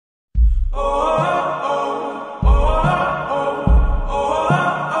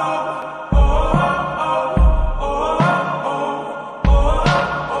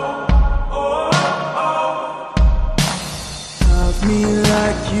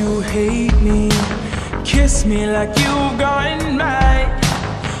you hate me, kiss me like you've gone mad.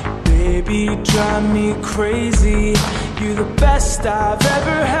 Baby, drive me crazy, you're the best I've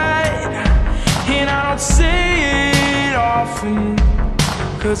ever had. And I don't say it often,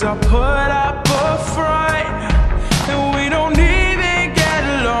 cause I put up a front, and we don't even get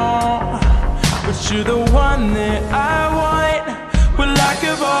along. But you're the one that I want. We're like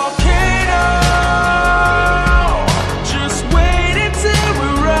a volcano, just wait until we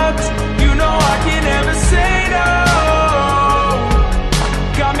erupt. You know I can never say no.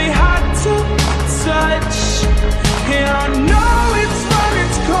 Got me hot to touch, and I know it's run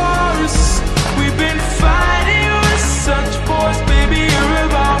its course. We've been fighting with such force, baby, you're a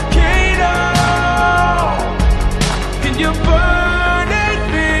volcano, and you're burning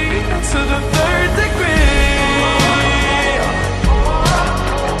me to the third degree,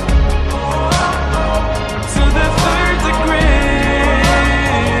 to the third degree.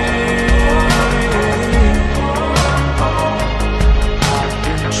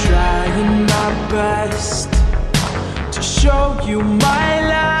 Trying my best to show you my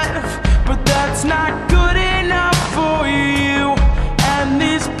love, but that's not good enough for you. And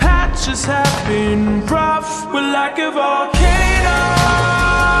these patches have been rough. We're like a volcano,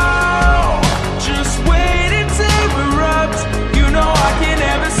 just wait until we erupt. You know I can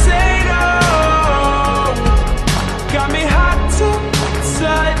never say no. Got me hot to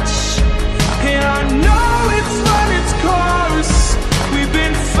touch, and I know it's run its course. We've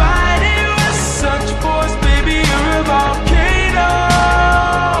been fighting with such force, baby, you're a volcano,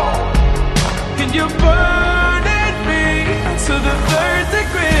 and you're burning me to the third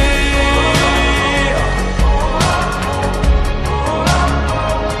degree,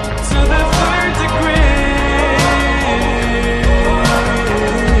 to the third degree.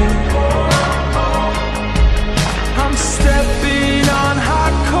 I'm stepping on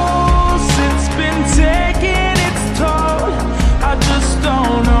hot coals, it's been taking its toll. I just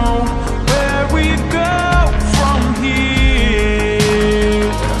don't know where we go from here.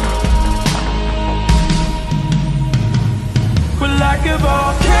 We're like a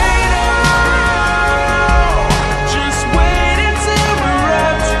volcano.